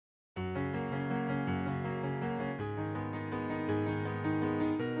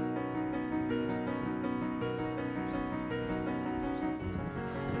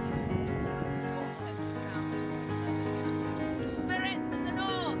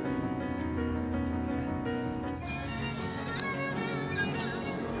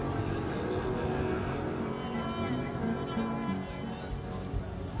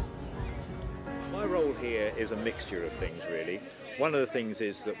here is a mixture of things, really. One of the things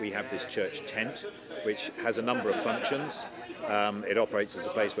is that we have this church tent, which has a number of functions. It operates as a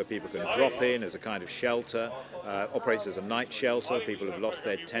place where people can drop in, as a kind of shelter, operates as a night shelter. People have lost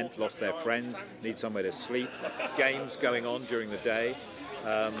their tent, lost their friends, need somewhere to sleep. Games going on during the day,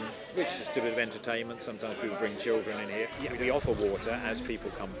 which is a bit of entertainment. Sometimes people bring children in here. We offer water as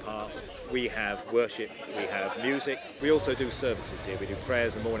people come past. We have worship, we have music. We also do services here. We do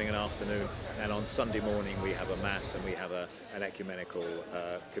prayers in the morning and afternoon, and on Sunday morning we have a mass and we have an ecumenical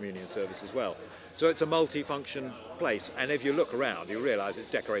communion service as well. So it's a multi-function place, and if you look around you realise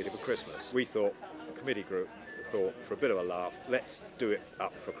it's decorated for Christmas. We thought, the committee group thought, for a bit of a laugh, let's do it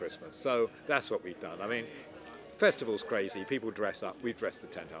up for Christmas. So that's what we've done. I mean, festival's crazy, people dress up, we've dressed the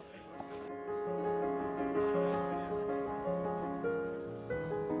tent up.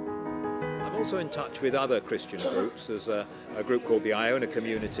 I'm also in touch with other Christian groups. There's a group called the Iona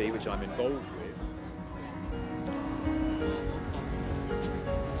Community, which I'm involved with.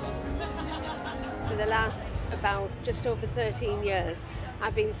 For the last about just over 13 years,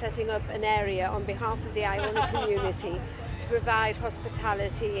 I've been setting up an area on behalf of the Iona community to provide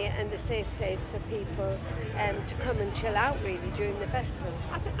hospitality and a safe place for people to come and chill out really during the festival.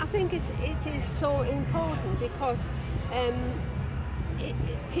 I think it is so important because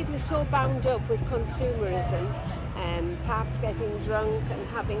people are so bound up with consumerism, perhaps getting drunk and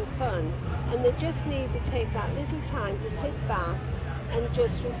having fun, and they just need to take that little time to sit back and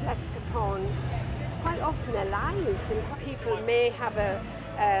just reflect upon quite often their lives. And people may have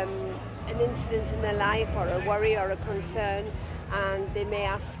an incident in their life or a worry or a concern, and they may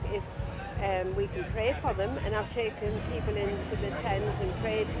ask if we can pray for them, and I've taken people into the tent and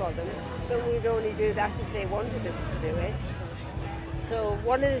prayed for them, but we'd only do that if they wanted us to do it. So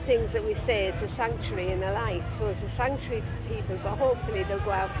one of the things that we say is a sanctuary and a light, so it's a sanctuary for people, but hopefully they'll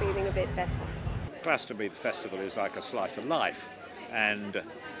go out feeling a bit better. Glastonbury Festival is like a slice of life, and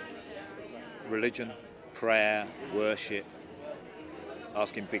religion, prayer, worship,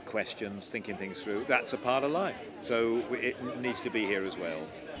 asking big questions, thinking things through, that's a part of life. So it needs to be here as well.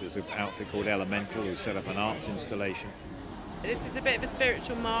 There's an outfit called Elemental who set up an arts installation. This is a bit of a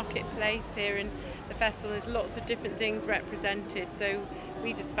spiritual marketplace here in the festival. There's lots of different things represented, so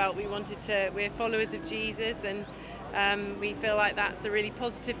we just felt we're followers of Jesus, and we feel like that's a really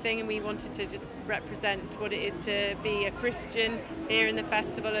positive thing, and we wanted to just represent what it is to be a Christian here in the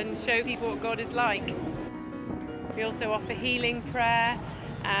festival and show people what God is like. We also offer healing prayer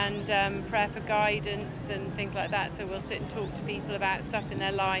and prayer for guidance and things like that, so we'll sit and talk to people about stuff in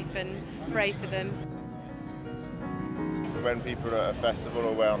their life and pray for them. When people are at a festival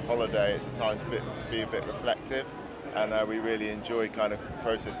or we're on holiday, it's a time to be a bit reflective, and we really enjoy kind of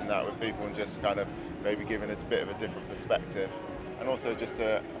processing that with people and just kind of maybe giving it a bit of a different perspective, and also just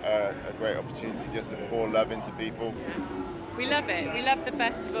a great opportunity just to pour love into people. We love it. We love the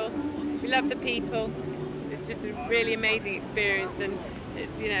festival. We love the people. It's just a really amazing experience, and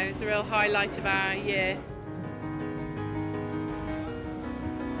it's a real highlight of our year.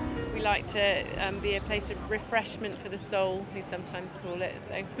 We like to be a place of refreshment for the soul, we sometimes call it.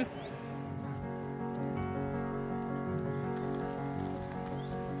 So.